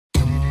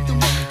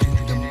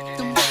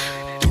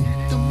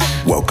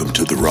Welcome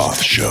to the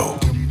Roth Show.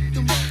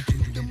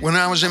 When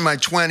I was in my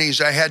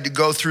 20s, I had to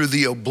go through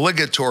the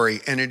obligatory,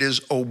 and it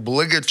is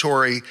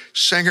obligatory,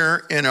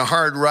 singer in a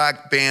hard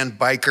rock band,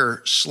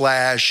 biker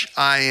 /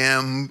 I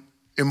am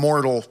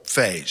immortal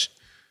phase.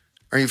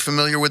 Are you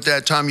familiar with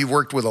that, Tom? You've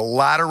worked with a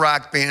lot of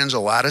rock bands, a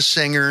lot of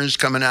singers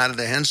coming out of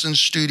the Henson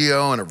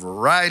studio and a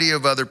variety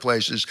of other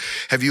places.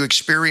 Have you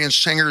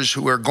experienced singers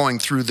who are going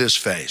through this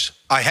phase?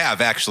 I have,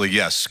 actually,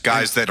 yes.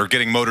 Guys that are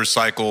getting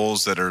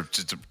motorcycles, that are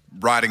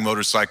riding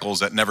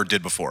motorcycles that never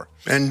did before.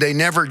 And they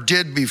never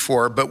did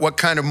before, but what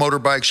kind of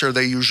motorbikes are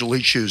they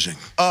usually choosing?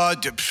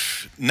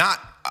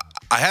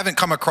 I haven't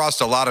come across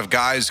a lot of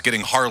guys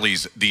getting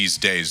Harleys these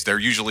days. They're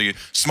usually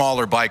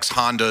smaller bikes,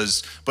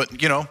 Hondas,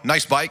 but, you know,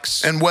 nice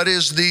bikes. And what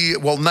is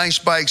nice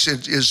bikes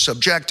is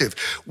subjective.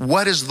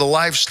 What is the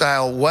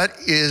lifestyle? What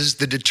is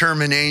the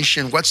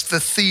determination? What's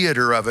the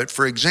theater of it?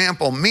 For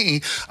example,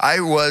 me, I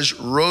was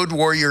road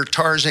warrior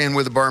Tarzan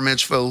with a bar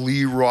mitzvah,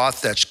 Lee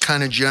Roth. That's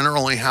kind of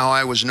generally how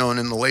I was known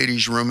in the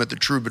ladies' room at the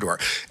Troubadour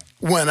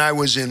when I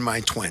was in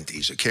my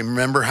 20s. Okay,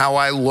 remember how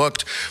I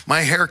looked?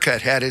 My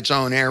haircut had its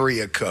own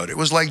area code. It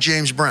was like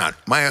James Brown.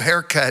 My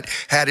haircut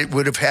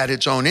would have had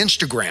its own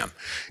Instagram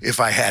if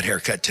I had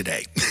haircut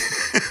today.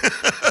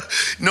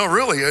 No,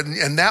 really,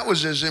 and that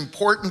was as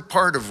important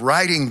part of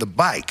riding the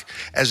bike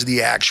as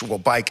the actual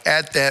bike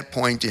at that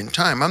point in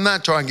time. I'm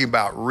not talking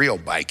about real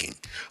biking.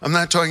 I'm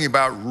not talking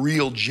about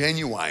real,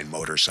 genuine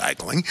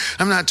motorcycling.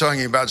 I'm not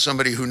talking about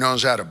somebody who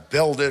knows how to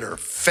build it or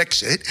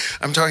fix it.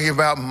 I'm talking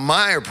about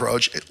my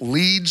approach.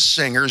 Lead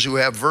singers who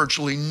have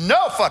virtually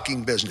no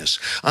fucking business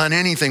on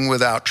anything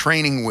without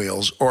training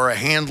wheels or a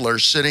handler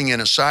sitting in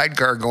a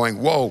sidecar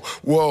going, whoa,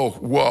 whoa,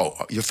 whoa.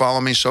 You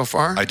follow me so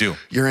far? I do.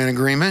 You're in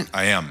agreement?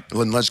 I am.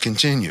 Then let's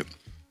continue.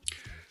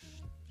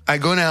 I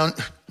go down,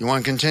 you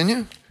want to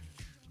continue?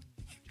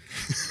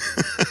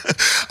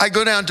 I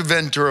go down to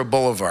Ventura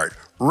Boulevard,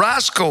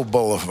 Roscoe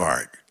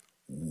Boulevard.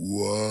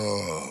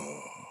 Whoa.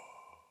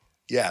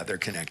 Yeah, they're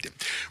connected.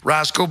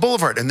 Roscoe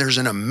Boulevard, and there's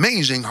an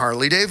amazing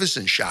Harley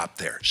Davidson shop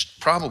there.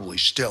 Probably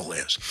still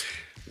is.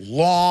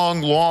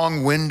 Long,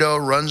 long window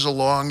runs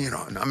along, you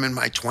know, and I'm in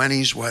my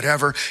 20s,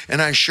 whatever,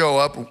 and I show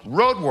up,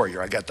 road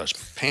warrior. I got those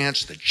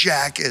pants, the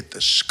jacket, the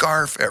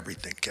scarf,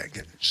 everything. I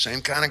get the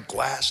same kind of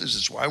glasses.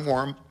 That's why I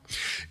wore them.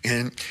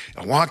 And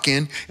I walk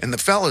in, and the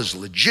fella's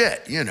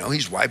legit. You know,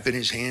 he's wiping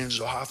his hands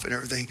off and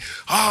everything.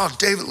 Oh,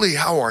 David Lee,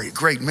 how are you?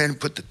 Great, man.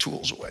 Put the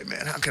tools away,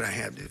 man. How can I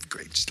have it?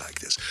 Great, it's like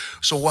this.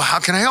 So, well, how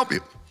can I help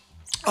you?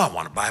 Oh, I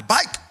want to buy a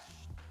bike.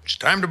 It's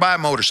time to buy a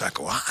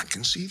motorcycle. Oh, I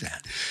can see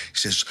that. He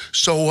says,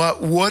 so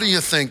what are you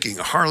thinking?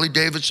 A Harley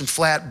Davidson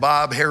flat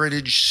bob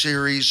Heritage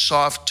Series,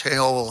 soft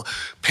tail,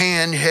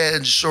 pan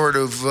head, sort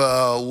of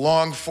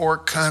long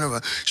fork kind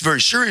of he's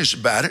very serious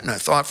about it. And I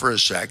thought for a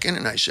second,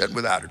 and I said,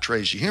 without a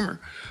trace of humor,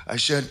 I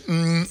said,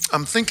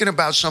 I'm thinking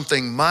about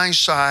something my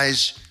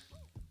size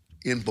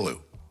in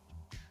blue.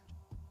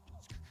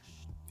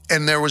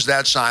 And there was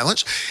that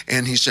silence.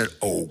 And he said,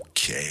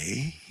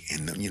 okay.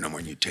 And then, you know,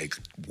 when you take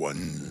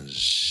one,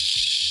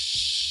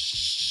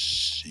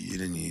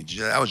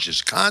 I was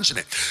just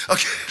consonant.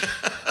 Okay.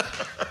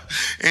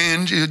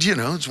 And, you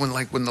know, it's when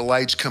the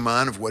lights come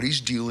on of what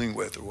he's dealing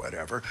with or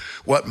whatever,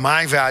 what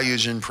my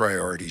values and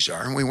priorities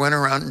are. And we went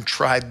around and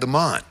tried them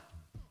on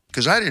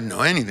because I didn't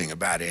know anything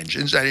about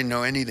engines. I didn't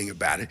know anything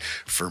about it.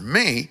 For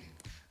me,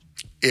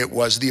 it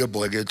was the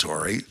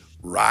obligatory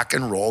rock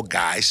and roll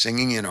guy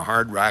singing in a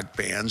hard rock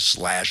band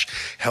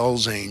 /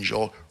 Hell's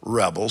Angel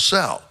rebel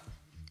cell.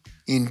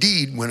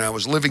 Indeed, when I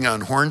was living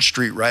on Horn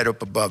Street right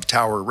up above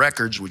Tower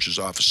Records, which is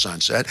off of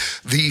Sunset,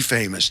 the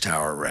famous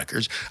Tower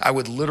Records, I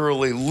would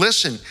literally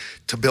listen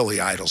to Billy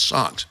Idol's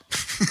songs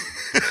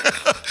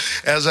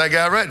as I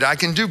got ready. I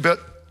can do Bill.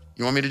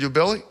 You want me to do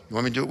Billy? You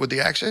want me to do it with the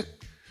accent?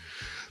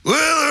 With a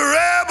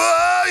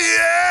rebel,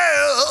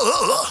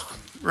 yeah.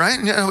 Right?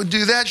 And I would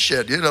do that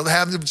shit. You know,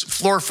 have the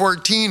floor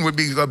 14 would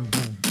be that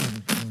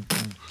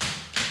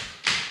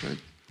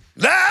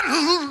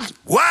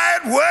white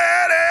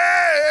wedding.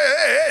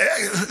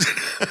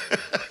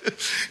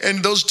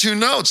 And those two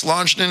notes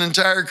launched an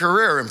entire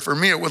career. And for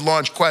me, it would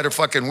launch quite a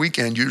fucking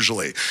weekend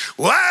usually.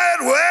 White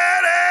wedding.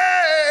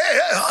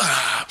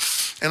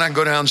 And I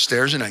go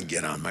downstairs and I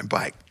get on my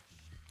bike.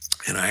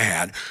 And I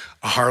had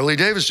a Harley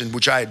Davidson,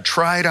 which I had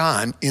tried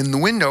on in the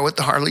window at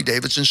the Harley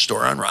Davidson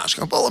store on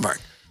Roscoe Boulevard.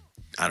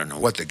 I don't know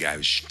what the guy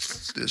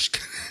was, this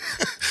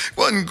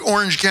wasn't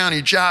Orange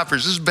County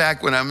Choppers. This is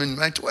back when I'm in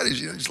my 20s,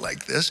 you know, he's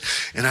like this.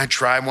 And I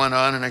try one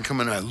on and I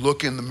come in and I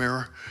look in the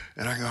mirror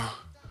and I go,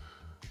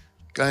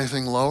 got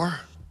anything lower?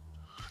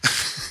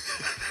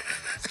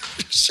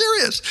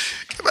 Serious,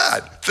 come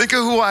on, think of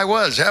who I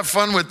was. Have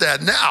fun with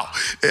that now.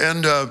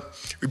 And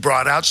we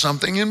brought out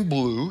something in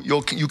blue.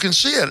 You can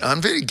see it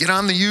on video, get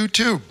on the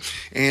YouTube.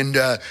 And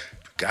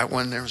got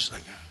one there, was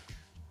like,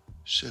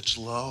 sits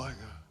low. I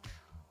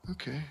go,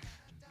 okay.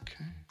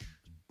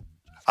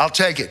 I'll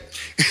take it.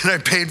 And I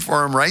paid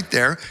for him right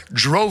there,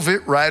 drove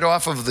it right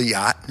off of the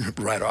yacht,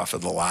 right off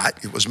of the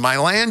lot. It was my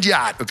land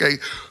yacht, okay?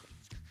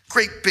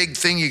 great big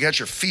thing. You got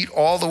your feet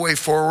all the way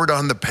forward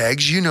on the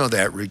pegs. You know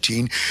that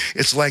routine.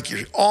 It's like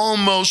you're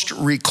almost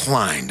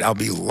reclined. I'll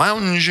be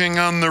lounging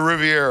on the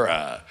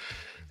Riviera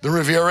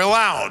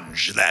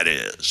Lounge, that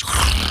is.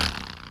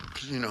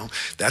 You know,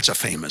 that's a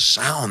famous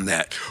sound,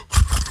 that.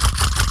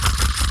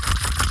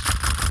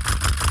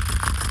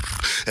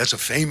 That's a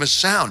famous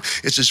sound.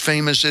 It's as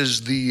famous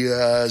as the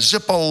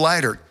Zippo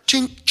lighter.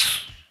 Chink.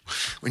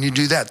 When you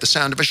do that, the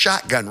sound of a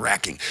shotgun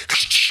racking.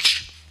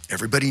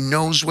 Everybody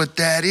knows what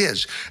that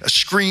is. A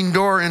screen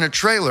door in a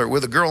trailer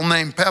with a girl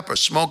named Pepper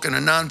smoking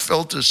a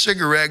non-filter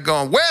cigarette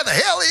going, where the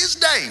hell is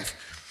Dave?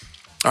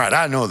 All right,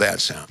 I know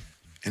that sound.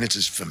 And it's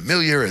as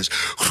familiar as,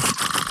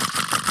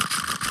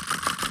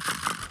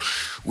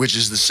 which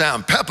is the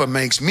sound Pepper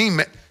makes me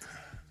make.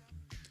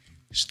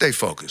 Stay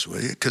focused, will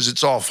you? Because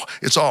it's all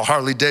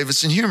Harley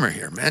Davidson humor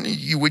here, man.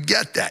 You would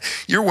get that.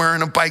 You're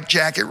wearing a bike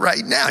jacket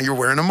right now. You're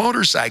wearing a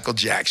motorcycle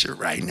jacket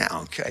right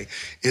now, okay?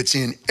 It's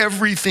in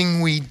everything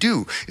we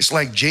do. It's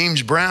like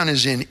James Brown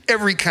is in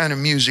every kind of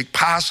music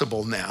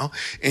possible now,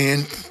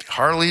 and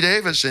Harley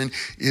Davidson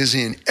is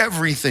in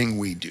everything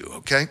we do,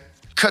 okay?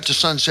 Cut to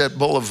Sunset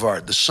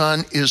Boulevard. The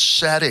sun is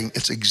setting.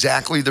 It's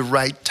exactly the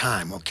right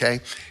time, okay?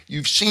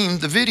 You've seen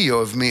the video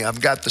of me.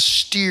 I've got the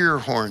steer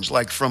horns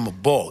like from a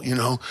bull, you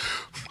know?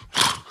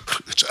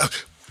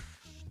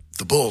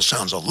 The bull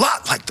sounds a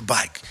lot like the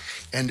bike.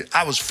 And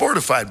I was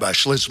fortified by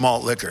Schlitz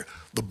malt liquor.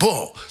 The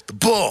bull. The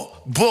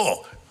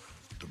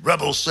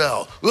rebel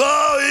cell.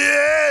 Oh,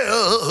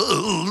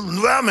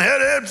 yeah, I'm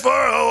headed for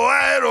a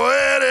white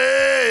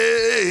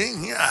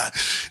wedding. Yeah.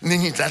 And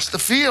then that's the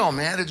feel,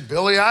 man. It's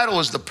Billy Idol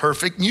is the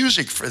perfect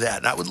music for that.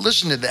 And I would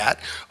listen to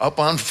that up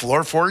on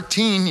floor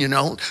 14, you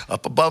know,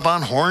 up above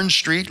on Horn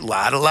Street. A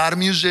lot of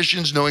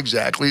musicians know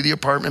exactly the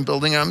apartment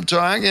building I'm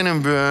talking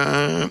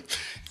about.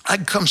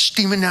 I'd come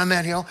steaming down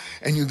that hill,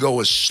 and you go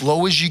as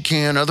slow as you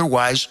can.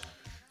 Otherwise,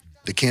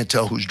 they can't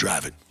tell who's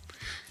driving.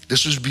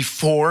 This was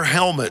before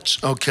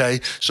helmets, okay?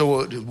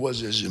 So it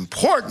was as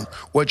important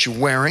what you're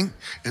wearing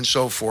and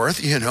so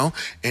forth, you know,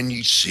 and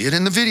you see it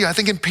in the video, I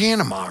think in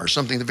Panama or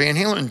something, the Van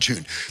Halen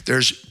tune.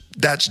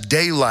 That's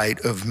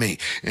daylight of me.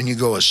 And you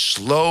go as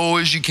slow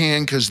as you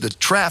can because the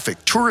traffic,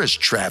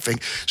 tourist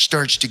traffic,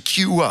 starts to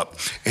queue up.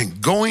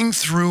 And going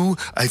through,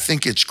 I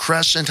think it's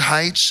Crescent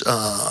Heights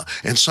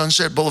and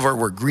Sunset Boulevard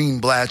where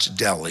Greenblatt's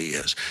Deli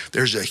is.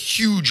 There's a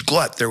huge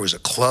glut. There was a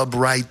club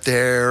right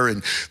there,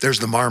 and there's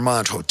the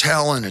Marmont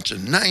Hotel, and it's a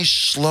nice,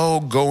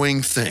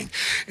 slow-going thing.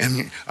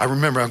 And I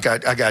remember I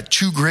got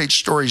two great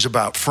stories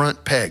about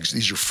front pegs.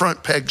 These are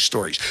front peg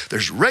stories.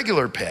 There's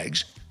regular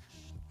pegs,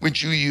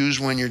 which you use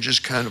when you're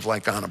just kind of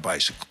like on a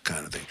bicycle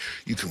kind of thing.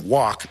 You can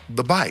walk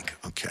the bike,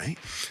 okay?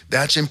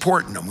 That's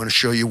important. I'm gonna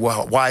show you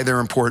why they're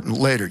important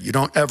later. You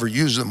don't ever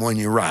use them when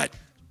you ride.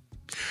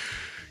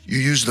 You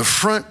use the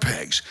front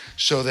pegs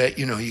so that,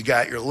 you know, you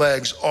got your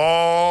legs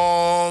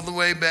all the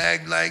way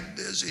back like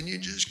this and you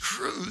just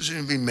cruise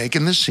and be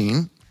making the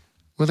scene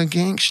with a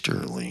gangster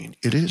lean.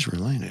 It is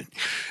related.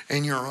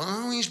 And you're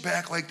always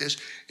back like this,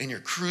 and you're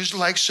cruised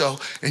like so,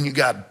 and you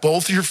got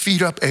both your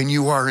feet up, and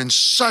you are in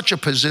such a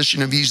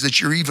position of ease that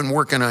you're even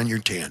working on your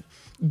tan.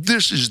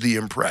 This is the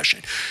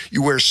impression.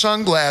 You wear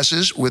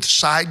sunglasses with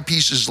side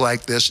pieces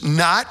like this,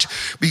 not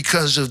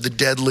because of the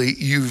deadly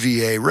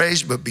UVA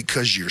rays, but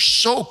because you're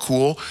so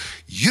cool,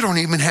 you don't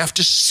even have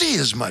to see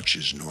as much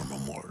as normal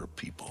mortal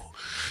people.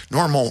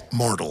 Normal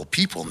mortal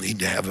people need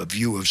to have a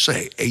view of,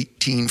 say,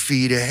 18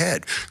 feet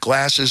ahead.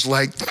 Glasses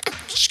like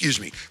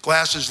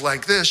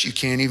this, you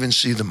can't even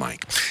see the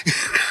mic.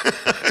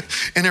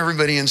 And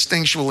everybody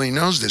instinctually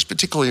knows this,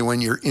 particularly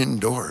when you're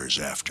indoors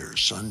after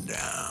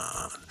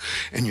sundown.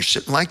 And you're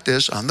sitting like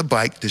this on the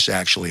bike. This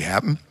actually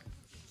happened.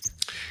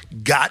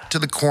 Got to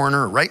the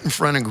corner right in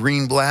front of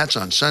Greenblatt's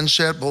on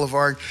Sunset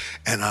Boulevard,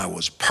 and I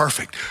was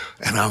perfect.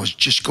 And I was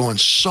just going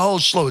so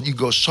slow. You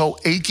go so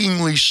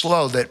achingly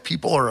slow that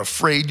people are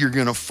afraid you're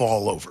going to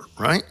fall over,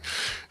 right?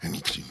 And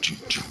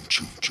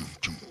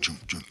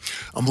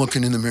I'm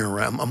looking in the mirror.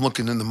 I'm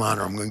looking in the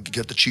monitor. I'm going to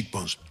get the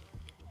cheekbones.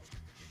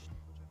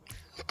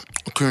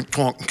 I can't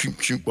talk and keep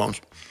cheekbones.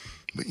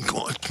 But you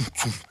go,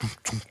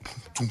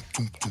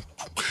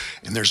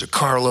 and there's a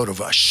carload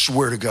of, I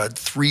swear to God,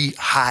 3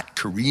 hot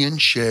Korean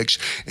chicks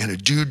and a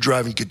dude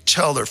driving. You could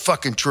tell they're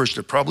fucking tourists.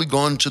 They're probably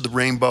going to the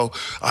Rainbow.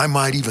 I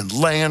might even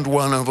land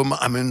one of them.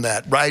 I'm in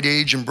that right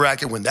age and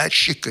bracket when that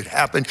shit could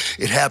happen.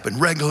 It happened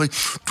regularly.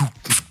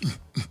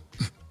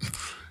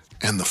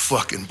 And the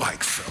fucking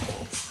bike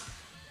fell over.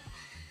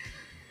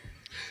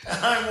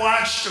 And I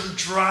watched them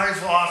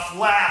drive off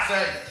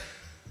laughing.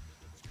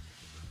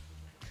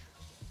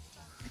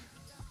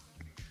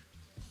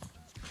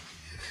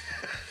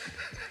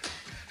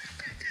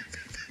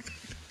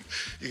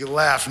 You can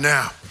laugh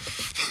now.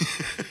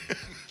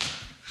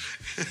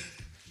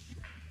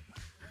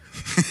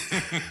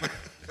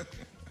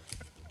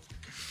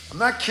 I'm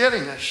not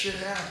kidding, that shit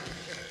happened.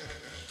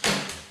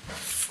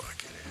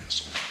 Fucking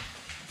asshole.